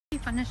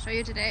fun to show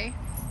you today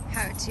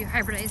how to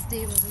hybridize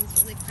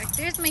daylilies really quick.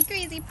 There's my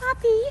crazy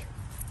puppy.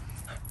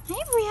 Hey,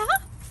 Bria.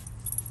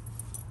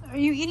 Are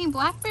you eating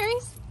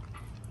blackberries?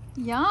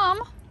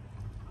 Yum.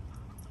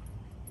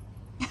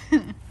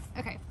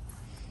 Okay.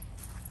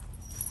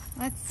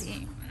 Let's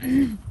see.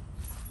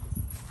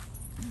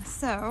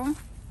 So,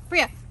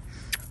 Bria.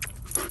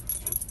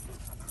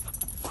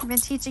 I've been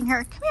teaching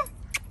her. Come here.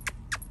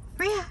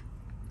 Bria.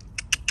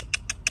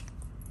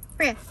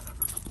 Bria.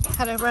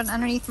 How to run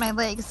underneath my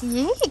legs.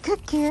 Yay,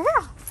 good girl.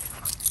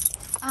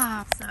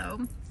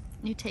 So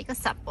you take a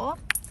sepal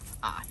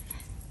off.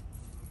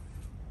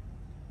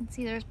 You can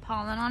see there's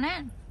pollen on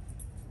it.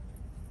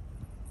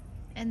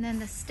 And then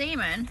the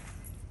stamen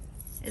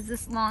is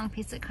this long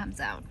piece that comes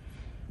out.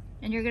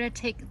 And you're gonna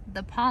take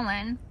the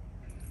pollen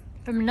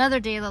from another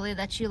daylily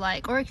that you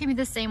like, or it can be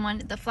the same one.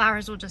 The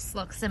flowers will just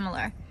look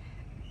similar.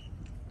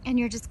 And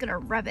you're just gonna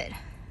rub it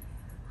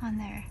on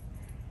there.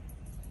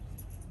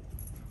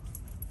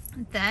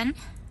 Then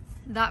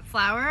that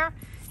flower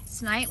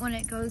tonight, when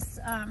it goes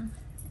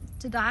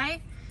to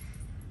die,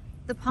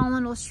 the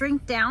pollen will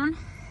shrink down,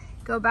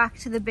 go back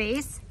to the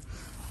base,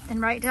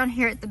 and right down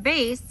here at the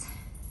base,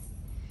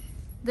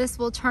 this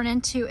will turn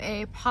into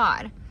a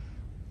pod.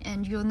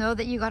 And you'll know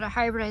that you got it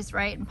hybridized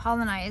right and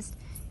pollinized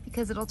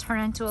because it'll turn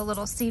into a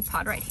little seed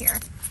pod right here.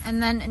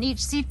 And then in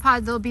each seed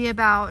pod, there'll be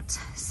about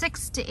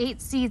 6 to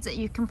 8 seeds that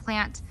you can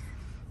plant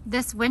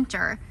this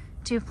winter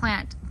to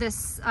plant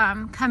this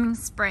coming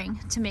spring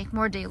to make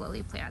more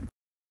daylily plants.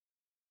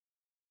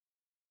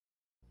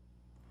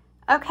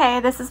 Okay,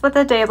 this is what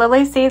the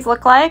daylily seeds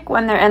look like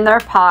when they're in their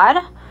pod.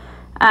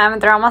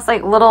 They're almost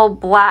like little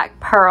black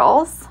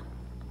pearls.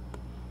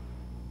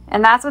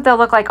 And that's what they'll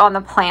look like on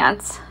the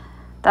plant.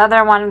 The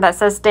other one that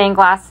says stained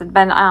glass had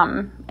been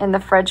in the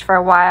fridge for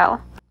a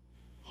while.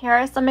 Here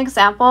are some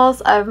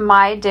examples of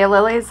my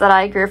daylilies that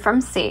I grew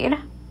from seed.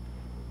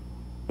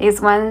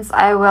 These ones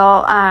I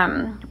will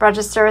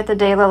register with the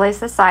Daylily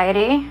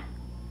Society.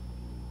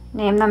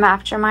 Name them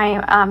after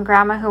my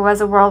grandma, who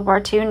was a World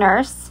War II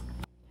nurse.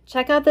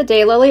 Check out the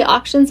daylily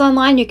auctions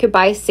online. You could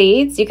buy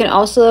seeds. You can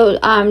also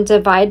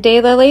divide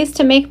daylilies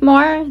to make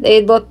more.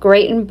 They look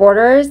great in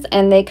borders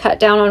and they cut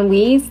down on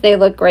weeds. They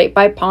look great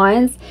by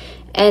ponds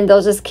and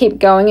they'll just keep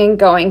going and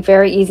going.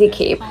 Very easy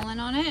keep. Pollen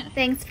on it.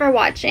 Thanks for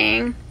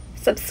watching.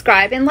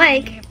 Subscribe and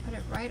like. I'm gonna put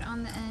it right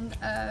on the end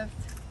of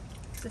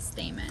the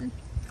stamen.